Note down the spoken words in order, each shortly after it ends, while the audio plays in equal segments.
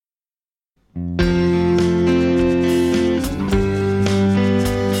When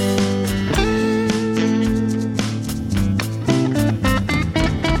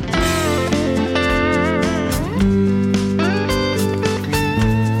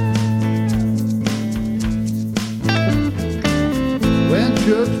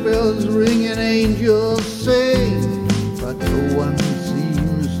church bells ring and angels sing, but no one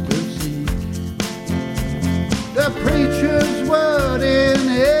seems to see the preacher's word in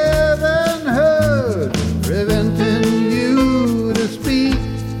heaven heard, preventing you to speak.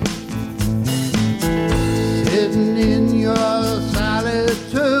 Sitting in your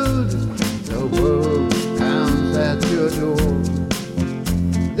solitude, the world pounds at your door.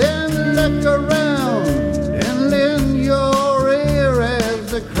 Then look around and lend your ear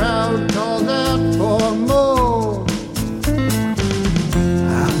as the crowd calls out for more.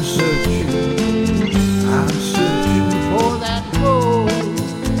 I'm searching for that gold.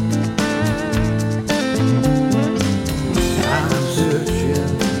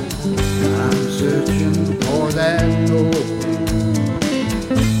 I'm searching for that gold.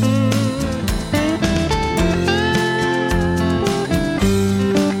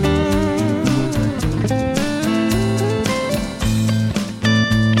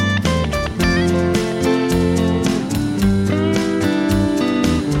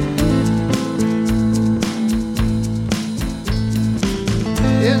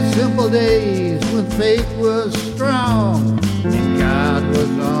 In simple days when faith was strong and God was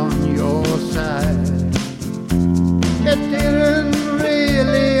on your side, it didn't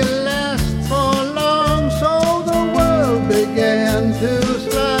really last for long, so the world began to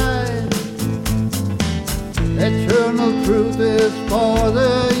slide. Eternal truth is for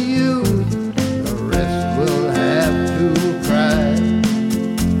the youth, the rest will have to cry.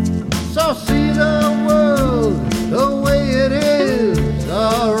 So see the world the way it is,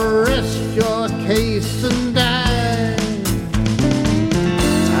 rest your case and